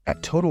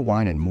At Total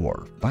Wine &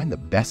 More, find the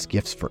best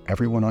gifts for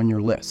everyone on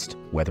your list,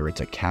 whether it's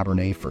a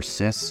Cabernet for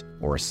sis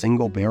or a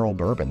single barrel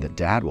bourbon that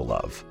Dad will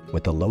love.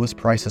 With the lowest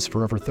prices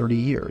for over 30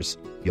 years,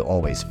 you'll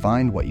always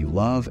find what you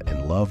love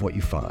and love what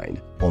you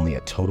find. Only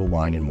at Total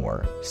Wine &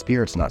 More.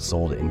 Spirits not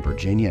sold in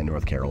Virginia and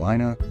North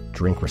Carolina.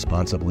 Drink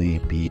responsibly.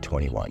 Be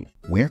 21.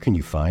 Where can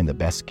you find the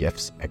best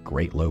gifts at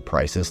great low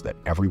prices that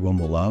everyone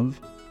will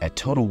love? At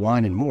Total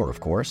Wine & More,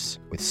 of course.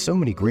 With so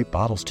many great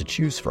bottles to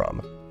choose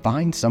from.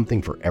 Find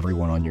something for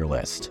everyone on your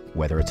list,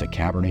 whether it's a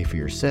Cabernet for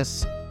your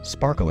sis,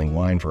 sparkling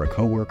wine for a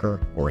coworker,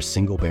 or a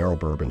single barrel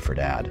bourbon for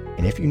Dad.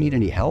 And if you need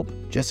any help,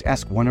 just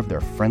ask one of their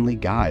friendly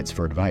guides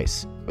for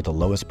advice. With the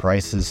lowest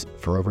prices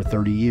for over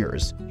 30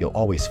 years, you'll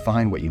always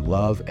find what you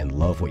love and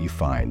love what you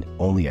find.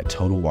 Only at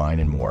Total Wine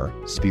 & More.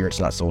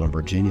 Spirits not sold in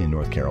Virginia and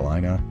North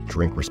Carolina.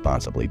 Drink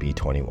responsibly. Be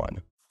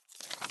 21.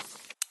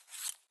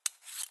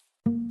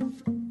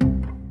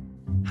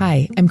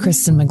 Hi, I'm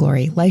Kristen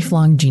McGlory,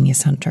 lifelong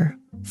genius hunter.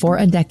 For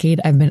a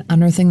decade, I've been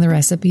unearthing the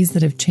recipes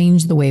that have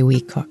changed the way we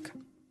cook.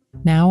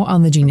 Now,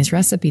 on the Genius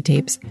Recipe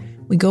Tapes,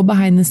 we go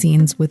behind the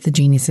scenes with the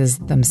geniuses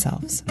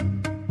themselves.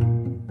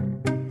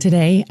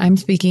 Today, I'm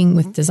speaking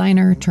with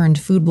designer turned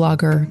food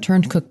blogger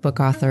turned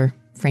cookbook author,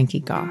 Frankie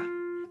Gaw.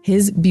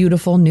 His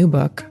beautiful new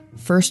book,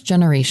 First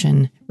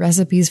Generation,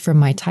 Recipes from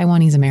My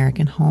Taiwanese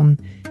American Home,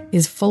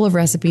 is full of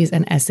recipes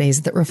and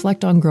essays that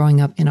reflect on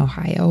growing up in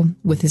Ohio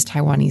with his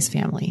Taiwanese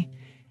family,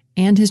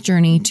 and his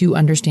journey to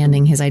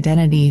understanding his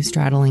identity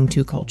straddling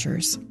two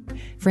cultures.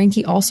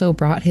 Frankie also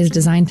brought his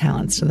design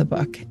talents to the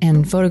book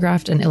and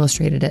photographed and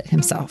illustrated it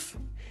himself,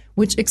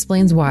 which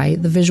explains why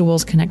the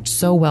visuals connect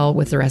so well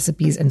with the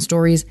recipes and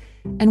stories,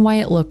 and why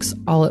it looks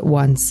all at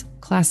once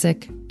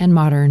classic and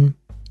modern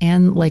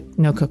and like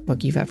no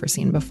cookbook you've ever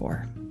seen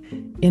before.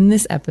 In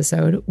this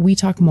episode, we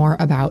talk more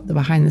about the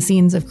behind the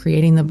scenes of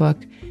creating the book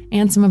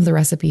and some of the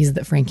recipes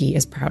that Frankie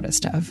is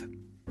proudest of.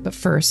 But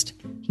first,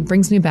 he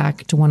brings me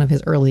back to one of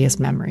his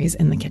earliest memories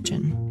in the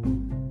kitchen.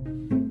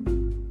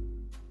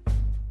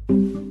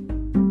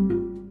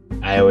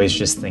 I always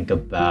just think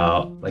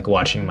about like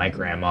watching my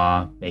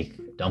grandma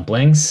make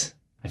dumplings.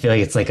 I feel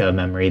like it's like a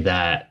memory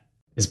that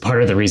is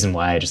part of the reason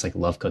why I just like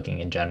love cooking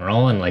in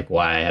general, and like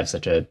why I have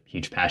such a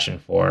huge passion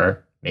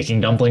for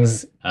making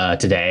dumplings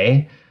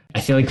today.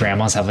 I feel like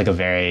grandmas have like a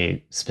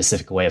very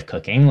specific way of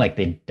cooking. Like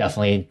they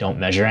definitely don't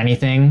measure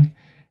anything,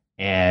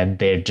 and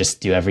they just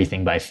do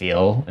everything by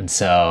feel. And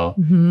so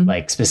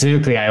like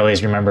specifically, I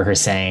always remember her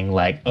saying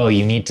like, oh,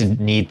 you need to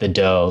knead the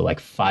dough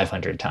like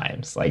 500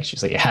 times. Like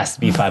she's like, it has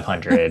to be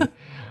 500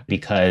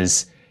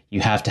 because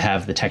you have to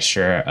have the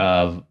texture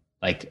of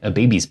like a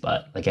baby's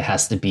butt. Like it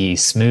has to be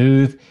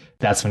smooth.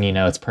 That's when you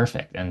know it's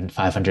perfect. And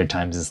 500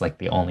 times is like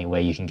the only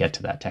way you can get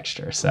to that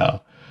texture.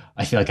 So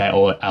I feel like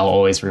I'll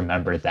always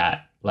remember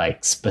that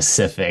like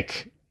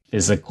specific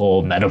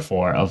physical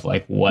metaphor of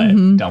like what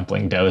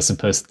dumpling dough is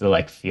supposed to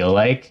like feel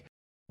like.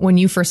 When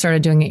you first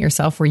started doing it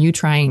yourself, were you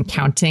trying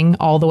counting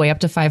all the way up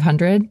to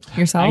 500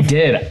 yourself? I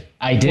did.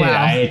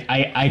 Wow.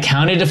 I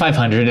counted to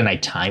 500 and I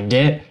timed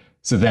it.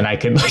 So then I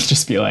could like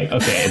just be like,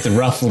 okay, it's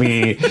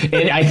roughly,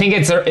 I think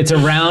it's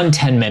around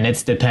 10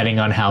 minutes depending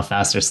on how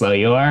fast or slow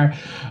you are.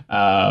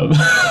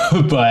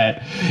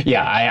 But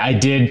yeah, I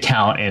did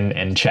count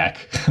and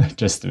check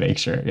just to make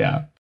sure.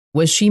 Yeah.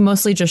 Was she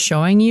mostly just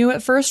showing you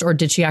at first, or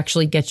did she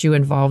actually get you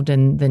involved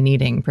in the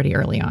kneading pretty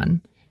early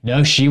on?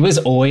 No, she was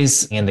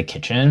always in the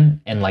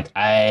kitchen. And like,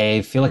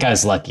 I feel like I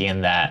was lucky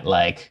in that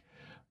like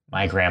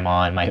my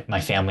grandma and my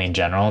family in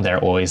general,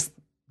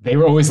 they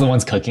were always the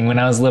ones cooking when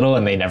I was little,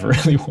 and they never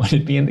really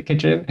wanted me in the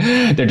kitchen.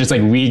 They're just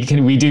like, we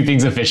do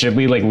things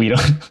efficiently. Like we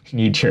don't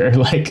need your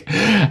like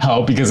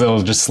help because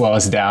it'll just slow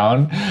us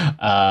down.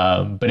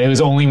 But it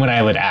was only when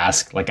I would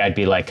ask, like I'd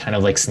be like kind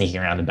of like sneaking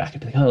around the back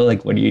and be like, oh,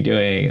 like, what are you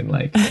doing? And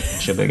like,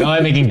 she'll be like, oh,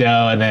 I'm making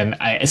dough. And then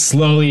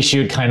she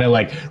would kind of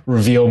like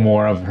reveal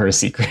more of her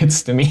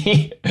secrets to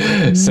me.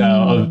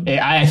 So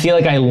I feel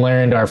like I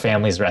learned our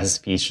family's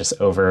recipes just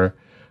over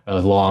a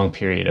long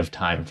period of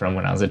time from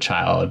when I was a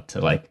child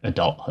to like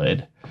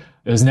adulthood.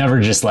 It was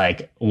never just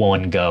like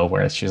one go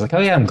where she was like,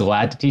 oh yeah, I'm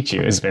glad to teach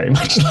you. It was very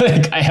much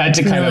like I had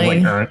to kind of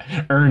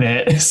like earn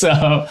it.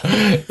 So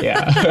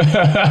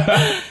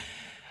yeah.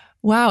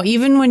 Wow.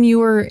 Even when you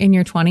were in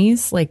your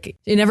 20s, like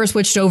it never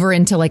switched over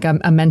into like a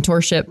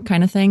mentorship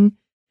kind of thing?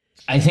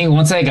 I think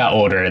once I got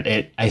older,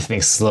 it I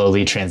think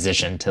slowly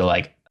transitioned to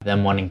like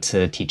them wanting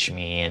to teach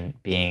me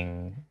and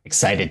being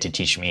excited to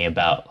teach me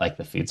about like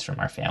the foods from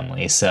our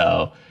family.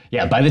 So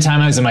yeah, by the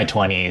time I was in my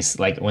 20s,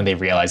 like when they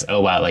realized,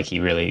 oh wow, like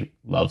he really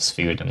loves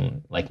food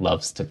and like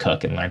loves to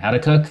cook and learn how to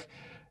cook,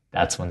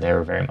 that's when they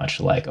were very much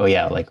like, oh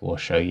yeah, like we'll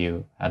show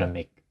you how to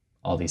make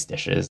all these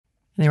dishes.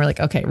 And they were like,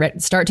 okay,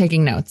 start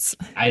taking notes.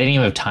 I didn't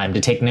even have time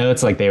to take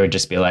notes. Like they would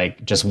just be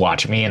like, just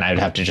watch me, and I would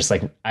have to just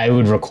like, I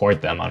would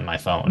record them on my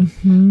phone.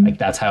 Like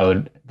that's how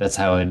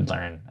I'd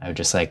learn. I would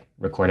just like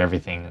record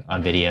everything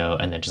on video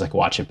and then just like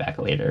watch it back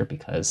later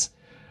because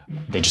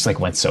they just like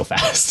went so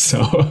fast.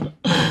 So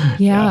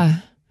yeah.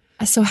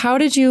 So how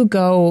did you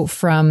go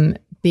from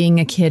being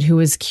a kid who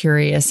was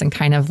curious and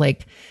kind of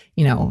like,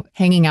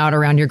 hanging out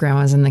around your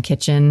grandma's in the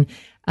kitchen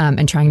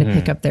and trying to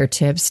pick up their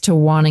tips to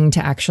wanting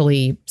to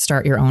actually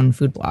start your own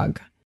food blog?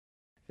 I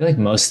feel like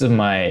most of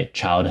my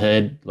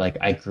childhood, like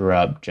I grew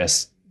up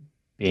just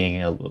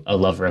being a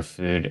lover of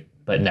food,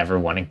 but never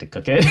wanting to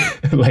cook it.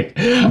 Like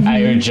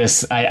I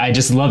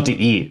just loved to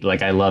eat.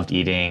 Like I loved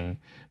eating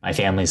my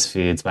family's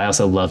foods, but I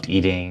also loved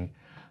eating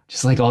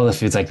just like all the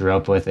foods I grew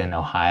up with in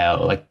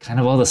Ohio, like kind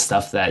of all the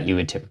stuff that you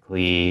would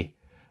typically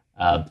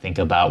think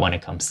about when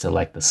it comes to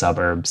like the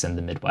suburbs and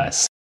the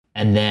Midwest.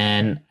 And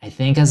then I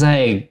think as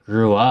I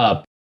grew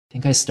up, I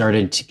think I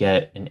started to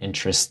get an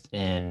interest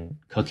in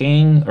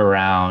cooking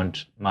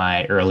around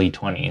my early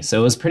 20s. So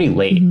it was pretty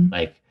late.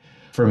 Like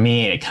for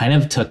me, it kind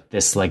of took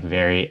this like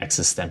very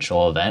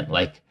existential event.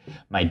 Like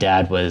my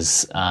dad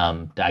was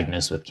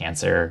diagnosed with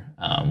cancer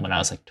when I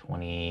was like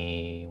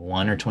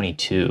 21 or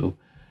 22.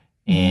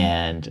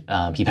 And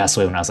he passed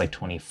away when I was like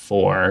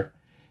 24.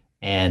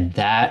 And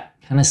that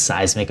kind of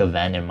seismic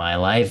event in my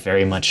life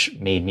very much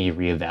made me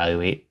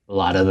reevaluate a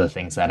lot of the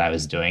things that I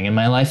was doing in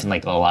my life and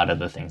like a lot of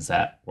the things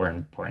that were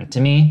important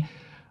to me.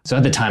 So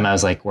at the time I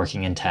was like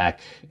working in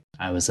tech.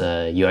 I was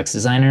a UX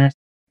designer.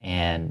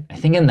 And I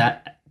think in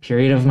that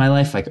period of my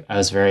life, like I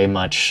was very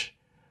much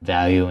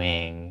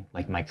valuing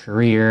like my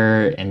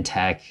career in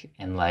tech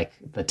and like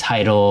the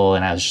title.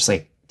 And I was just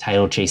like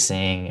title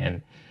chasing.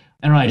 And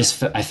I don't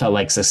know, I felt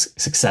like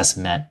success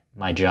meant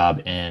my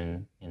job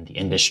in the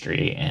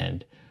industry.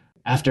 And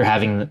after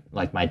having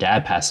like my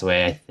dad pass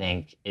away, I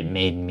think it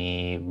made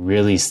me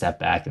really step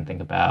back and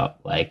think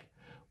about like,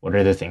 what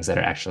are the things that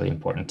are actually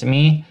important to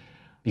me?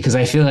 Because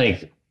I feel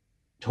like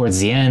towards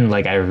the end,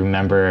 like I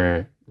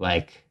remember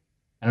like,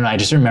 I don't know, I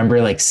just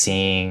remember like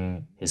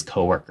seeing his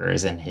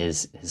coworkers and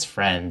his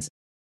friends.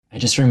 I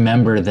just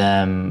remember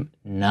them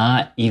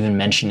not even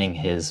mentioning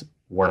his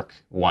work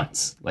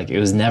once. Like it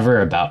was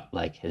never about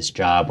like his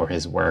job or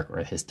his work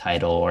or his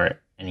title or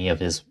any of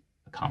his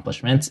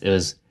accomplishments. It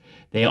was,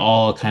 they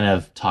all kind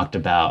of talked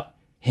about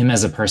him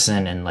as a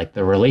person and like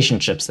the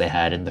relationships they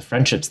had and the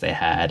friendships they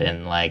had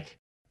and like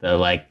the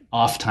like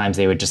off times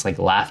they would just like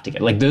laugh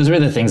together. Like those were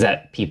the things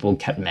that people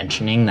kept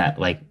mentioning that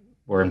like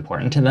were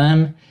important to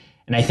them.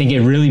 And I think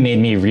it really made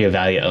me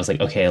reevaluate. I was like,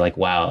 okay, like,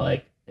 wow,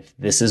 like if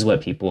this is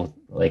what people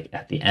like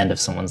at the end of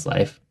someone's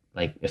life,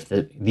 like if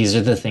these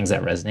are the things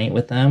that resonate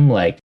with them,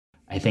 like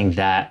I think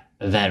that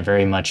event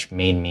very much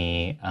made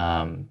me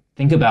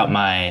think about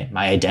my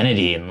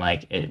identity, and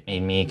like it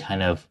made me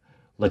kind of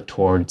look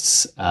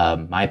towards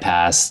my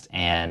past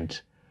and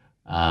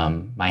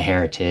my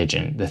heritage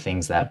and the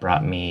things that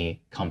brought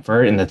me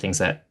comfort and the things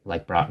that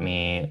like brought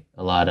me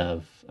a lot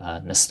of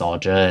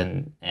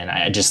nostalgia. And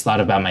I just thought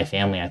about my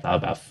family. I thought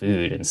about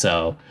food. And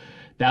so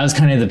that was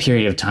kind of the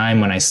period of time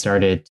when I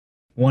started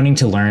wanting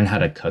to learn how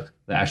to cook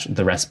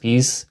the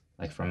recipes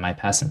like from my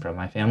past and from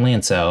my family.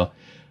 And so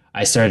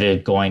I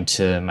started going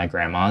to my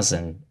grandma's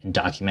and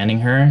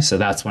documenting her. So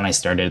that's when I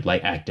started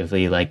like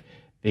actively like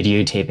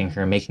videotaping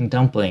her making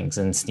dumplings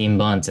and steamed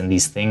buns and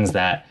these things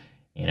that,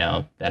 you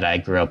know, that I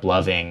grew up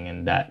loving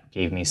and that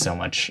gave me so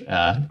much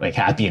like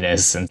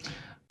happiness. And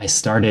I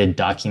started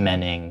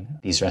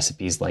documenting these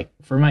recipes like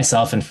for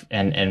myself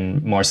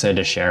and more so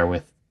to share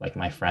with like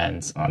my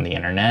friends on the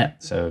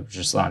internet. So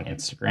just on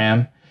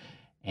Instagram.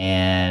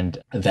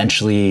 And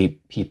eventually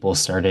people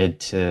started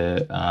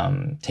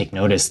to take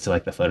notice to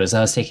like the photos I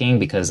was taking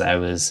because I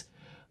have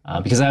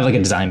like a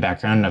design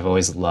background and I've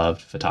always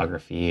loved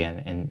photography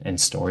and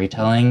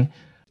storytelling.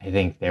 I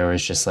think there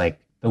was just like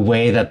the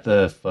way that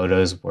the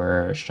photos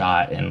were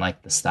shot and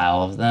like the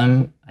style of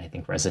them, I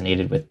think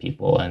resonated with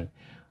people. And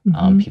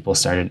people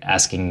started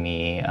asking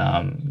me,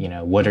 you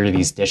know, what are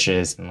these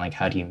dishes and like,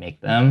 how do you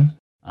make them?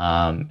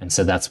 And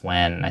so that's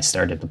when I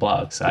started the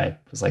blog. So I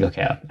was like,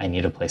 okay, I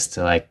need a place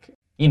to like,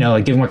 you know,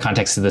 like give more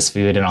context to this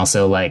food. And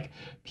also like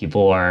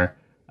people are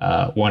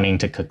wanting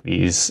to cook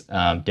these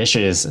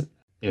dishes.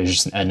 It was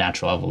just a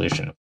natural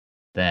evolution.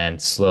 Then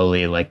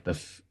slowly like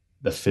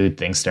the food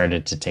thing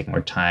started to take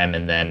more time.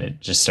 And then it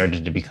just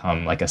started to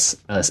become like a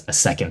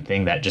second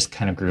thing that just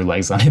kind of grew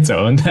legs on its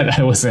own that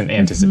I wasn't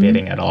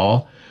anticipating at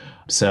all.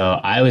 So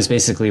I was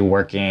basically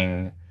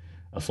working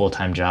a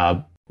full-time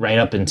job right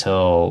up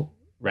until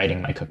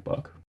writing my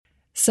cookbook.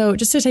 So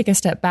just to take a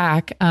step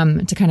back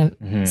to kind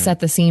of set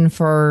the scene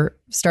for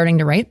starting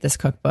to write this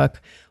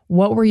cookbook,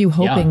 what were you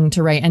hoping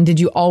to write? And did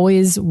you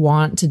always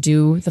want to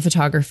do the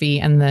photography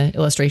and the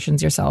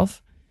illustrations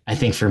yourself? I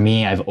think for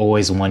me, I've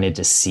always wanted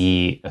to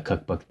see a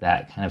cookbook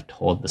that kind of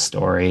told the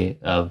story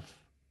of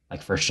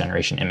like first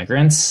generation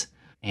immigrants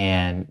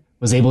and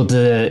was able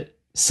to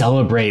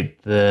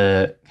celebrate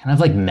the kind of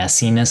like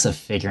messiness of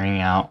figuring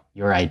out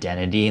your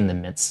identity in the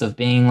midst of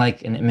being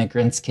like an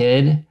immigrant's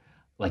kid.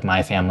 Like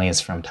my family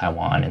is from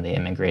Taiwan and they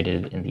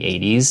immigrated in the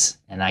 80s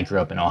and I grew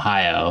up in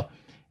Ohio.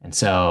 And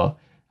so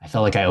I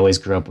felt like I always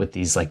grew up with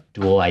these like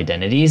dual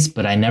identities,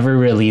 but I never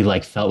really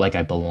like felt like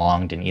I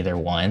belonged in either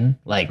one.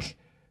 Like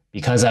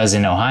because I was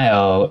in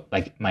Ohio,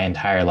 like my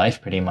entire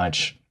life pretty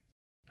much,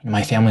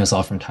 my family was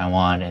all from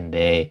Taiwan and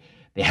they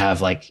have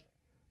like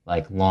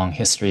long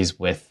histories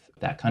with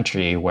that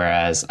country,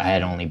 whereas I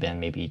had only been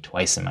maybe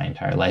twice in my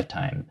entire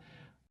lifetime.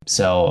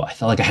 So I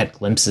felt like I had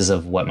glimpses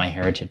of what my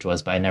heritage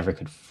was, but I never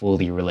could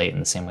fully relate in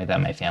the same way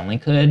that my family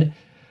could.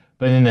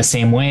 But in the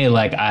same way,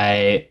 like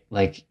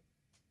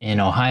in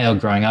Ohio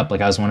growing up,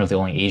 like I was one of the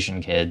only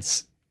Asian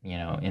kids,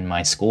 in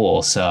my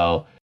school.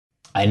 So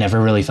I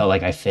never really felt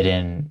like I fit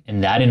in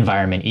that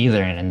environment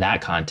either, and in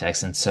that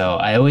context. And so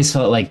I always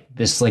felt like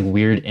this like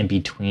weird in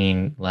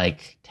between,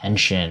 like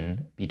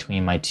tension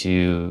between my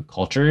two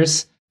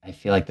cultures. I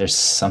feel like there's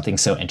something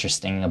so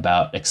interesting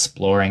about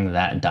exploring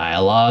that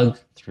dialogue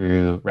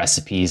through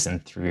recipes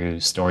and through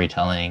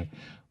storytelling,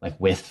 like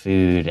with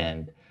food.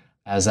 And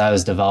as I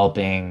was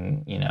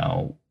developing,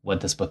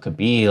 what this book could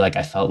be, like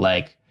I felt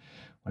like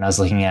when I was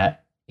looking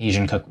at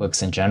Asian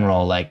cookbooks in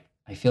general, like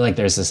I feel like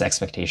there's this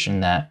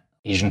expectation that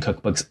Asian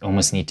cookbooks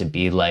almost need to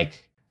be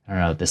like, I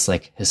don't know, this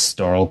like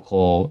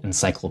historical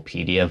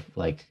encyclopedia of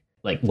like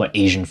what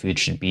Asian food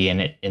should be,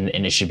 and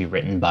it should be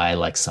written by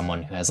like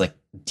someone who has like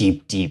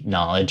deep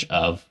knowledge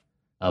of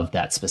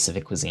that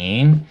specific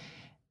cuisine.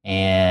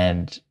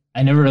 And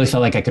I never really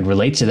felt like I could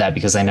relate to that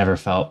because I never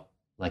felt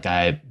like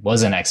I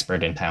was an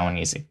expert in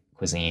Taiwanese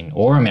cuisine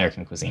or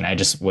American cuisine. I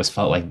just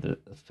felt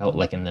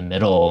like in the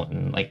middle,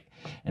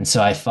 and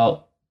so I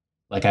felt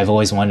like I've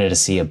always wanted to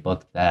see a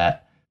book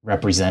that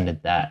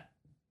represented that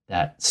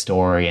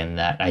story and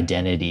that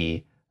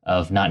identity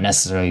of not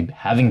necessarily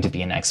having to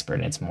be an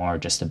expert. It's more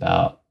just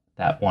about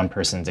that one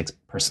person's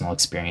personal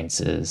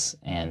experiences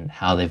and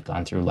how they've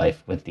gone through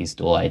life with these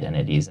dual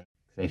identities.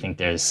 I think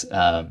there's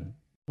a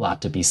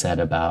lot to be said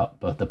about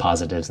both the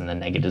positives and the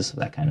negatives of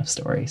that kind of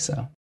story.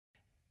 So,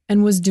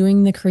 and was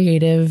doing the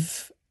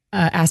creative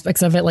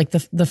aspects of it, like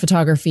the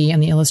photography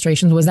and the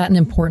illustrations, was that an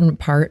important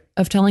part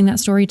of telling that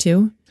story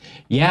too?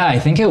 Yeah, I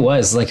think it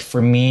was. Like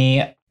for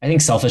me, I think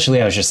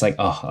selfishly, I was just like,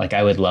 oh, like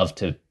I would love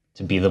to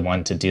be the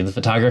one to do the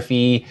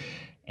photography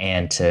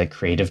and to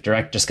creative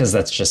direct, just because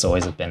that's just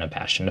always been a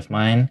passion of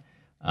mine.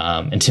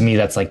 And to me,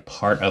 that's like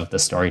part of the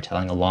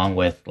storytelling, along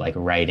with like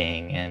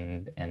writing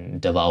and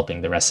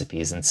developing the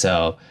recipes. And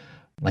so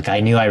like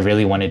I knew I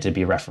really wanted to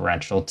be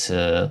referential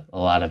to a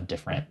lot of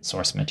different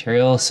source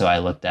material. So I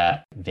looked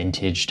at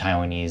vintage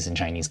Taiwanese and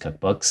Chinese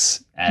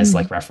cookbooks as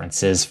like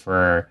references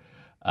for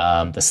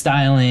the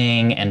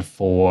styling and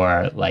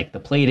for like the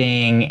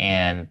plating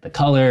and the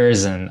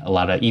colors, and a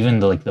lot of even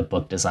the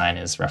book design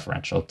is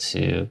referential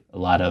to a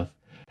lot of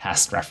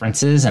past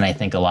references. And I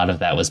think a lot of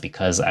that was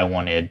because I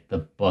wanted the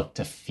book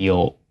to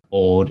feel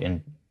old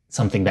and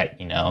something that,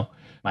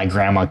 my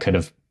grandma could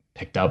have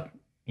picked up,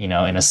 in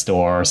a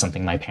store, or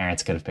something my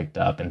parents could have picked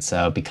up. And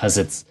so because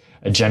it's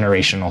a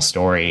generational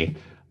story,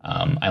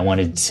 I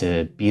wanted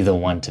to be the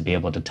one to be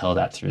able to tell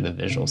that through the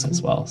visuals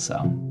as well. So.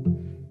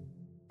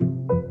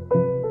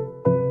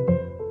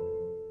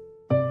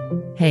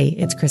 Hey,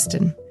 it's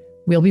Kristen.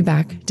 We'll be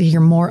back to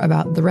hear more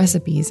about the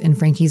recipes in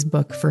Frankie's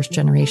book, First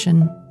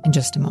Generation, in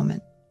just a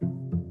moment.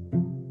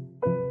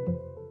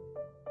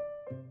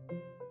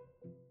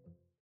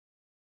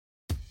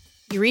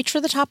 You reach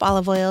for the top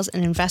olive oils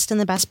and invest in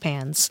the best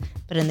pans.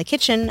 But in the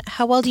kitchen,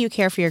 how well do you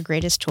care for your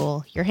greatest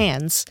tool, your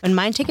hands? When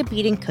mine take a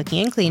beating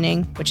cooking and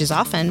cleaning, which is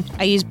often,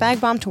 I use Bag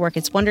Balm to work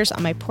its wonders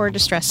on my poor,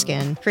 distressed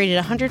skin. Created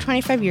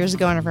 125 years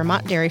ago on a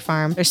Vermont dairy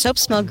farm, their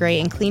soaps smell great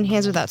and clean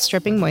hands without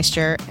stripping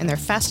moisture, and their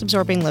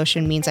fast-absorbing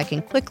lotion means I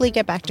can quickly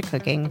get back to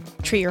cooking.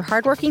 Treat your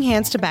hardworking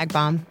hands to Bag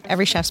Balm,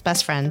 every chef's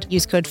best friend.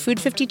 Use code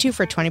FOOD52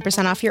 for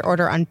 20% off your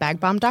order on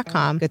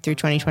bagbalm.com, good through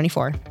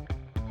 2024.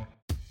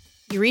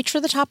 You reach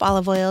for the top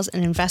olive oils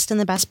and invest in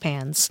the best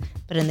pans.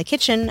 But in the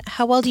kitchen,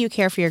 how well do you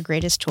care for your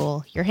greatest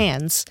tool, your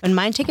hands? When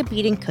mine take a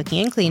beating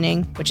cooking and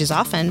cleaning, which is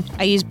often,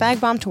 I use Bag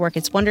Balm to work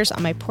its wonders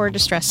on my poor,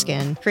 distressed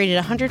skin. Created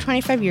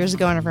 125 years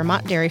ago on a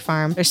Vermont dairy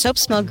farm, their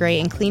soaps smell great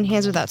and clean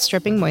hands without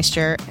stripping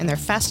moisture, and their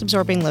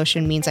fast-absorbing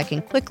lotion means I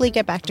can quickly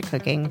get back to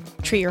cooking.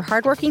 Treat your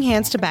hardworking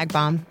hands to Bag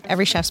Balm,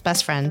 every chef's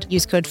best friend.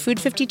 Use code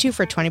FOOD52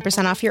 for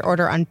 20% off your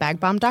order on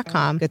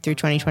bagbalm.com, good through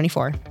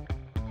 2024.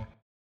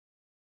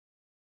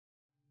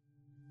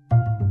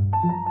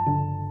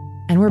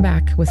 And we're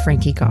back with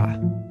Frankie Kaw.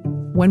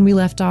 When we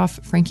left off,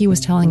 Frankie was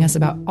telling us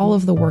about all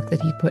of the work that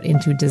he put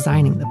into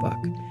designing the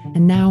book.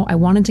 And now I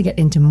wanted to get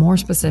into more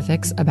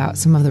specifics about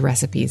some of the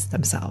recipes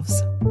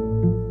themselves.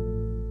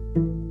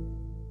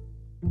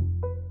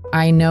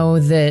 I know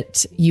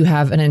that you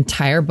have an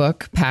entire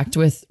book packed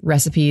with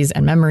recipes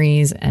and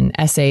memories and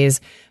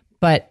essays,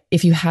 but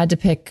if you had to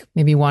pick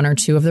maybe one or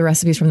two of the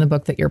recipes from the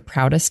book that you're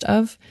proudest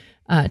of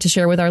to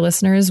share with our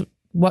listeners,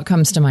 what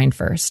comes to mind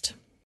first?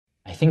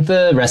 I think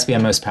the recipe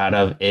I'm most proud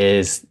of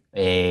is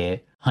a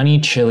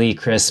honey chili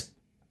crisp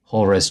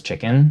whole roast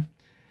chicken.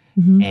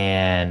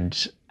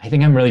 And I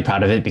think I'm really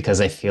proud of it because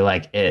I feel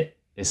like it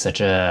is such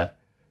a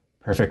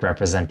perfect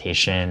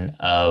representation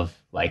of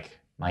like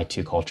my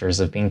two cultures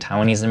of being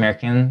Taiwanese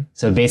American.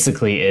 So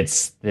basically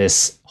it's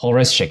this whole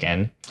roast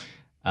chicken.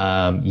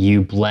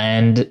 You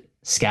blend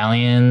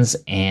scallions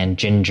and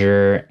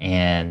ginger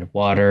and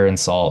water and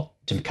salt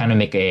to kind of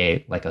make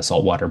a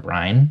saltwater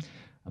brine,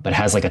 but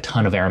has like a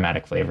ton of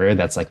aromatic flavor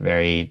that's like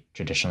very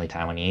traditionally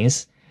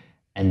Taiwanese.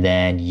 And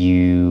then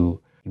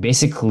you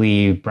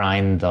basically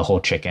brine the whole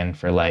chicken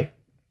for like,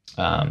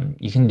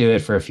 you can do it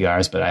for a few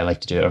hours, but I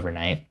like to do it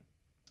overnight.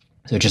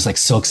 So it just like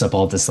soaks up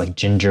all this like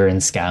ginger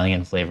and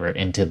scallion flavor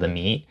into the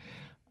meat.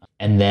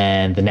 And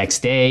then the next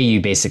day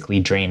you basically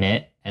drain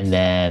it, and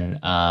then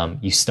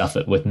you stuff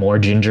it with more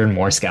ginger and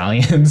more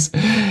scallions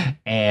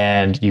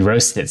and you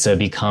roast it. So it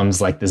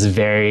becomes like this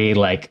very,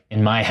 like,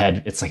 in my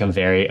head, it's like a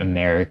very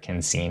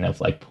American scene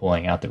of like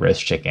pulling out the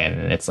roast chicken,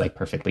 and it's like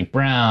perfectly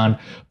brown.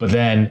 But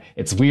then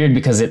it's weird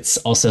because it's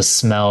also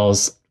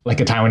smells like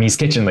a Taiwanese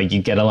kitchen. Like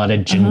you get a lot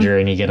of ginger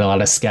and you get a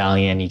lot of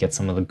scallion, you get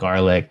some of the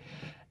garlic.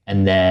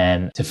 And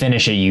then to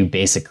finish it, you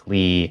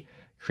basically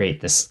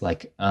create this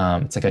like,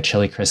 it's like a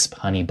chili crisp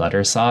honey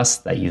butter sauce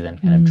that you then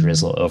kind of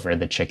drizzle over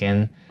the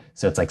chicken.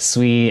 So it's like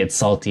sweet, it's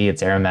salty,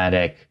 it's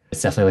aromatic.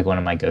 It's definitely like one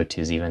of my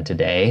go-tos even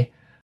today.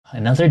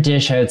 Another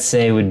dish I would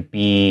say would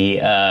be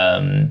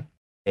a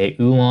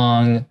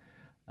oolong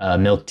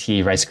milk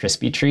tea Rice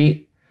Krispie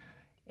treat.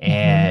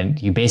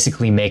 And you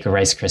basically make a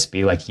Rice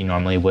Krispie like you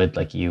normally would,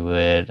 like you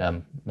would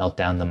melt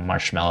down the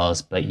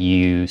marshmallows, but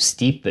you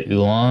steep the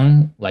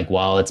oolong like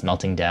while it's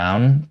melting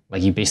down.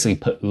 Like you basically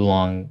put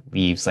oolong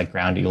leaves, like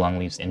ground oolong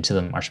leaves, into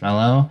the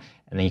marshmallow,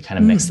 and then you kind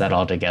of mix that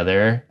all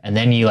together. And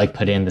then you like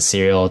put in the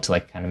cereal to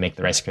like kind of make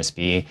the Rice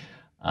Krispie.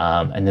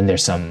 And then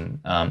there's some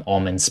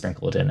almonds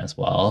sprinkled in as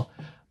well.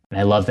 And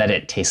I love that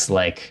it tastes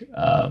like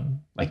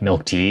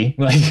milk tea,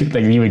 like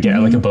you would get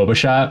at like a boba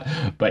shop,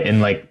 but in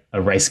like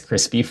a Rice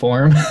Krispie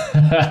form.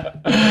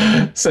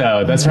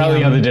 So that's probably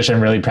the other dish I'm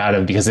really proud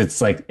of, because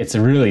it's like, it's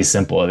really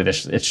simple.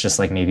 It's just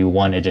like maybe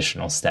one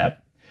additional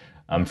step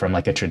from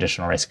like a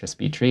traditional Rice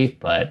Krispie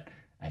treat, but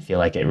I feel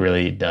like it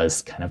really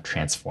does kind of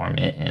transform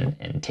it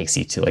and takes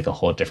you to like a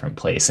whole different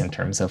place in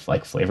terms of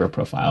like flavor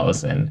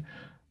profiles and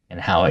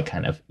how it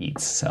kind of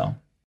eats. So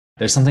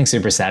there's something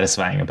super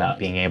satisfying about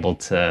being able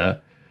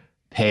to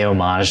pay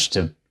homage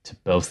to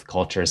both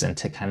cultures and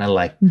to kind of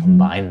like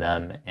combine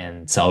them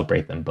and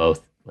celebrate them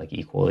both like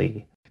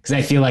equally. Because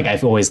I feel like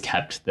I've always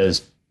kept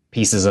those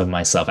pieces of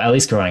myself, at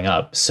least growing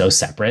up, so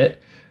separate.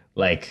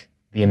 Like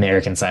the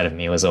American side of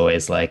me was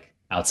always like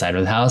outside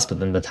of the house, but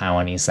then the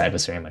Taiwanese side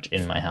was very much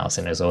in my house,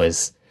 and it was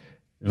always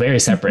very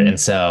separate. And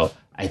so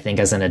I think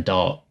as an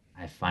adult,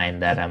 I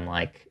find that I'm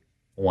like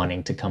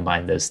wanting to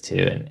combine those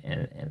two,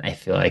 and I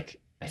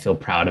feel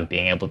proud of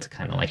being able to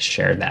kind of like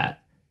share that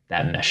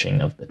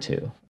meshing of the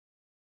two.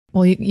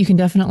 Well, you can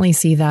definitely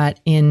see that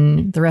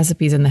in the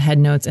recipes and the head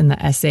notes and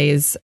the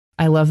essays.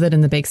 I love that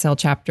in the bake sale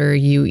chapter,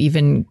 you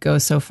even go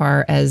so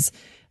far as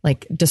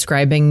like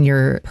describing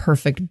your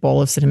perfect bowl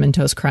of Cinnamon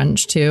Toast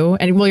Crunch too.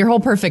 And well, your whole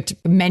perfect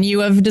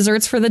menu of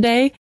desserts for the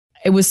day.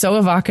 It was so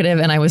evocative.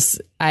 And I was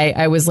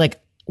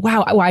like,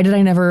 wow, why did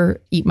I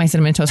never eat my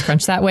Cinnamon Toast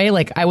Crunch that way?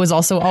 Like I was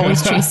also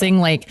always chasing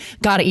like,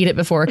 gotta eat it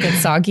before it gets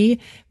soggy,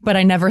 but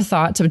I never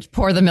thought to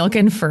pour the milk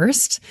in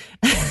first.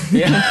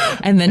 Yeah.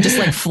 And then just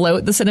like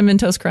float the Cinnamon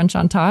Toast Crunch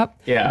on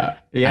top. Yeah.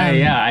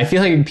 I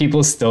feel like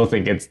people still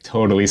think it's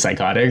totally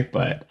psychotic,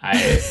 but I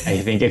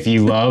think if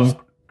you love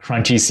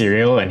crunchy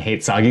cereal and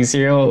hate soggy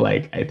cereal,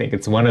 like I think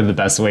it's one of the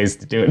best ways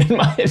to do it in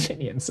my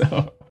opinion.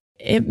 So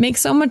it makes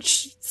so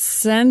much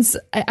sense.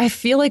 I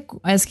feel like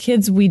as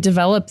kids, we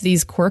develop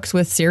these quirks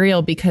with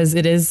cereal because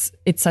it's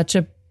such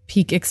a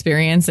peak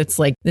experience. It's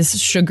like this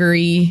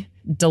sugary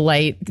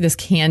delight, this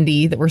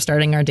candy that we're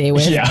starting our day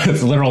with. Yeah,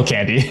 it's literal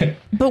candy.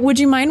 But would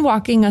you mind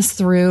walking us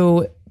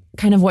through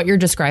kind of what you're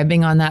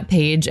describing on that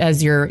page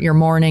as your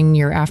morning,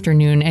 your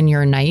afternoon, and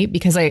your night?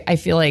 Because I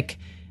feel like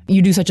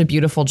you do such a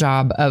beautiful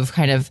job of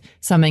kind of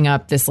summing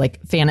up this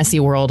like fantasy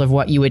world of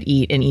what you would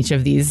eat in each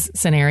of these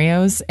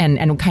scenarios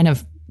and kind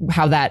of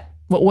how that,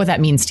 what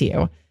that means to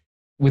you.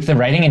 With the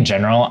writing in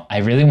general, I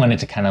really wanted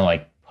to kind of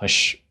like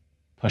push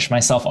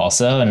myself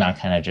also, and not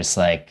kind of just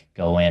like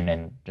go in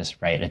and just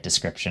write a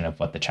description of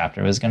what the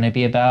chapter was going to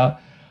be about.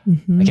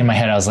 Like in my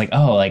head, I was like,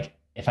 oh, like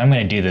if I'm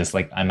going to do this,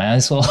 like I might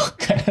as well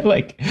kind of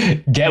like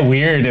get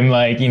weird and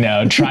like,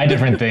 try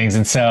different things.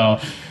 And so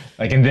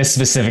like in this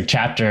specific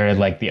chapter,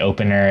 like the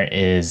opener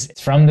is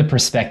from the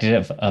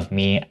perspective of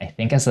me, I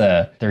think as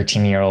a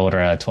 13-year-old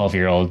or a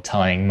 12-year-old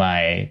telling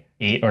my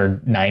 8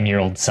 or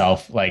 9-year-old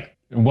self, like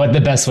what the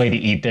best way to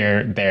eat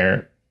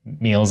their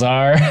meals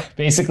are,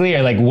 basically,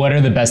 or like what are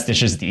the best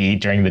dishes to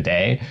eat during the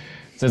day.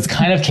 So it's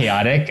kind of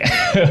chaotic,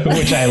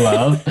 which I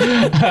love.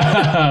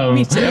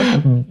 Me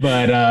too.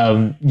 But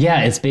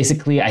yeah, it's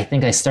basically, I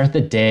think I start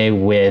the day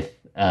with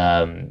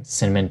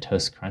Cinnamon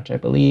Toast Crunch, I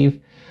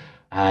believe.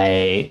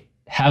 I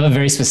have a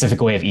very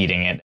specific way of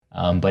eating it,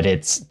 but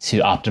it's to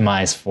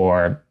optimize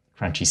for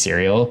crunchy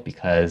cereal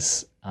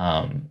because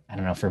I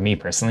don't know, for me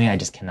personally, I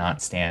just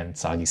cannot stand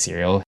soggy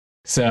cereal.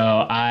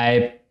 So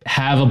I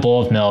have a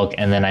bowl of milk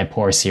and then I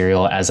pour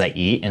cereal as I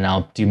eat, and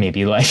I'll do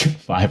maybe like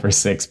 5 or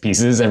 6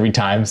 pieces every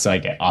time so I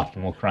get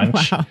optimal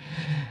crunch. Wow.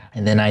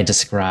 And then I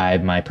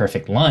describe my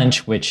perfect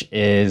lunch, which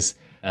is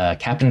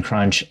Captain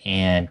Crunch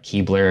and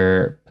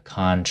Keebler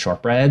pecan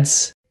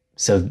shortbreads.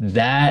 So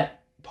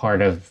that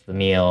part of the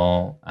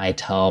meal, I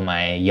tell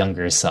my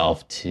younger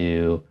self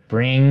to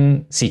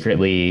bring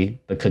secretly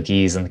the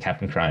cookies and the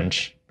Captain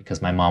Crunch,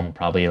 because my mom will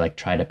probably like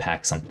try to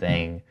pack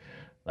something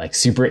like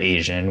super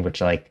Asian,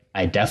 which like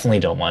I definitely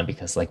don't want,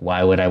 because like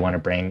why would I want to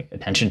bring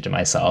attention to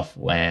myself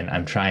when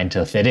I'm trying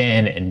to fit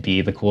in and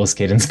be the coolest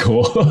kid in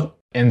school?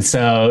 And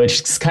so it's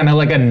just kind of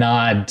like a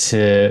nod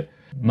to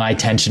my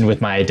tension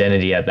with my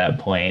identity at that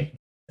point.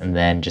 And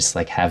then just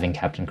like having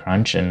Captain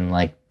Crunch and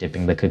like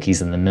dipping the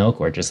cookies in the milk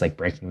or just like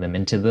breaking them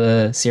into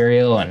the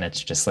cereal, and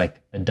it's just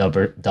like a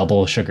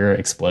double sugar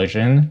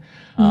explosion.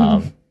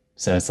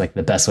 So it's like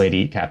the best way to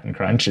eat Captain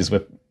Crunch is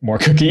with more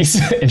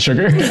cookies and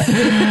sugar.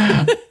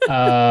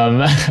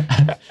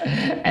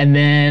 And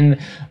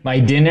then my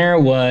dinner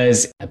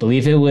was, I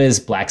believe it was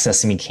black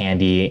sesame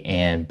candy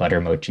and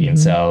butter mochi. And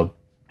so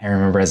I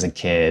remember as a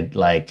kid,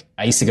 like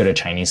I used to go to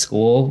Chinese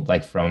school,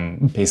 like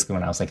from basically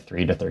when I was like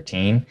 3 to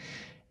 13.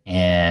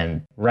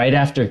 And right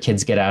after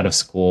kids get out of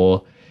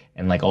school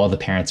and like all the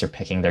parents are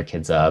picking their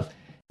kids up,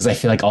 because I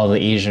feel like all the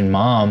Asian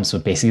moms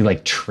would basically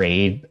like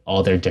trade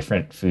all their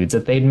different foods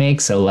that they'd make.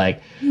 So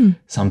like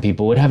some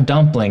people would have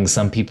dumplings,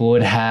 some people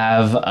would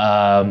have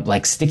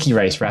like sticky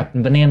rice wrapped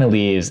in banana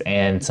leaves,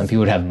 and some people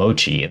would have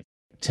mochi.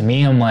 To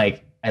me, I'm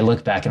like, I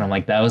look back and I'm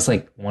like, that was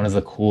like one of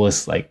the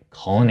coolest like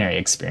culinary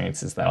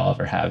experiences that I'll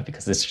ever have,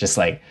 because it's just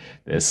like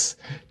this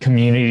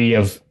community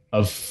of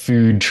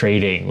food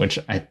trading, which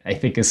I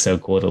think is so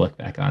cool to look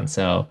back on.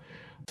 So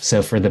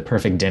for the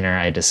perfect dinner,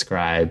 I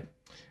describe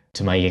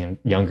to my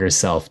younger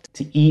self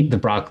to eat the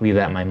broccoli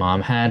that my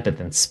mom had, but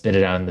then spit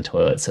it out in the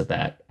toilet so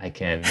that I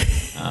can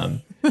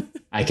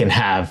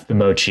have the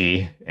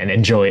mochi and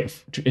enjoy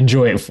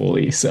it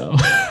fully. So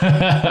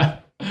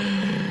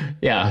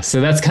yeah,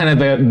 so that's kind of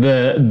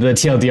the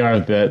TLDR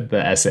of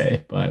the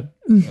essay, but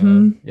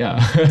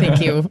yeah.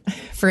 Thank you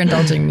for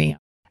indulging me.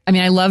 I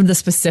mean, I love the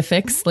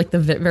specifics, like the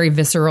very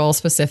visceral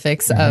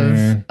specifics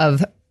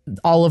of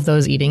all of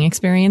those eating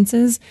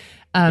experiences.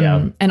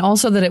 And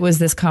also that it was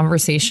this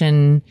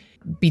conversation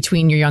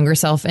between your younger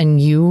self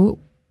and you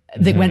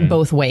that went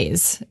both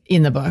ways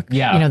in the book.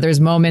 Yeah. You know,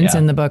 there's moments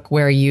in the book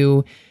where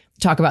you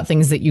talk about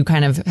things that you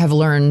kind of have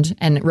learned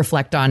and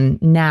reflect on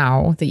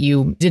now that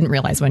you didn't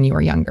realize when you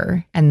were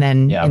younger. And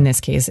then in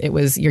this case, it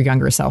was your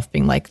younger self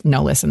being like,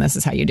 no, listen, this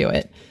is how you do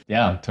it.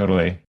 Yeah,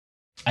 totally.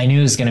 I knew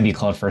it was going to be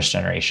called First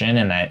Generation,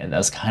 and that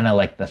was kind of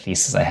like the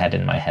thesis I had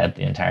in my head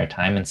the entire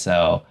time. And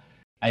so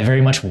I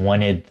very much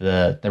wanted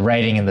the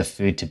writing and the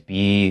food to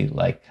be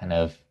like kind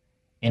of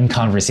in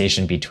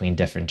conversation between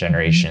different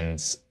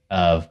generations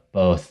of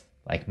both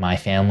like my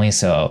family.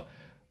 So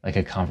like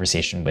a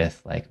conversation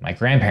with like my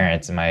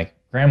grandparents and my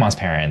grandma's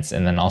parents,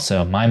 and then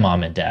also my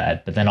mom and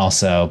dad, but then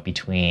also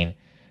between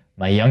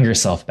my younger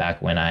self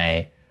back when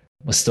I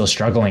was still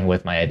struggling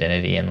with my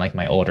identity, and like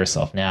my older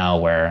self now,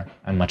 where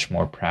I'm much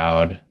more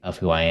proud of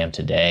who I am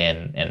today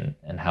and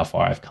how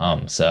far I've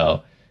come.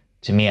 So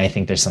to me, I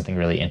think there's something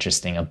really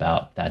interesting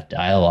about that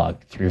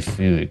dialogue through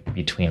food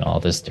between all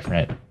those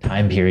different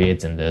time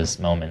periods and those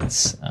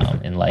moments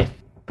in life.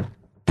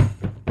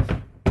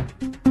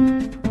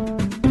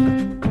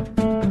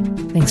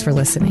 Thanks for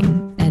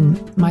listening.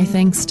 And my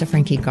thanks to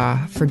Frankie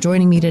Goh for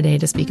joining me today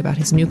to speak about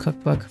his new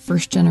cookbook,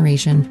 First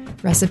Generation: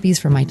 Recipes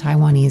for My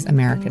Taiwanese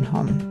American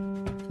Home.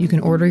 You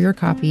can order your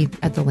copy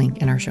at the link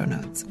in our show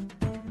notes.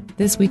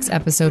 This week's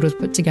episode was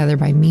put together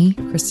by me,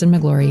 Kristen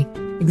McGlory,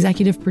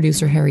 executive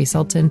producer Harry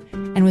Sultan,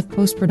 and with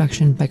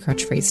post-production by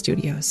Crutch Phrase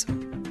Studios.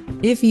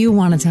 If you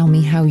want to tell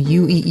me how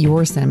you eat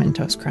your Cinnamon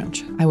Toast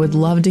Crunch, I would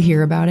love to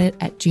hear about it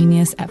at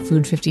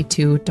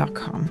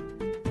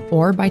genius@food52.com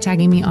or by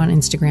tagging me on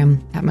Instagram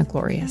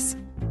 @McGlorious.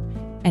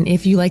 And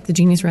if you like the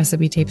Genius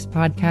Recipe Tapes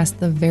podcast,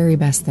 the very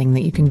best thing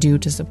that you can do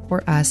to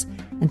support us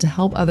and to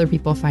help other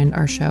people find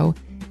our show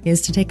is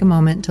to take a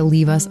moment to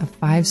leave us a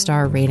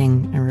 5-star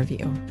rating and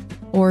review.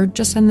 Or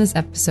just send this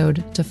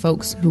episode to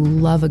folks who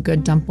love a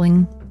good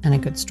dumpling and a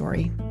good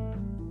story.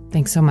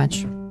 Thanks so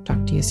much.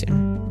 Talk to you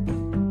soon.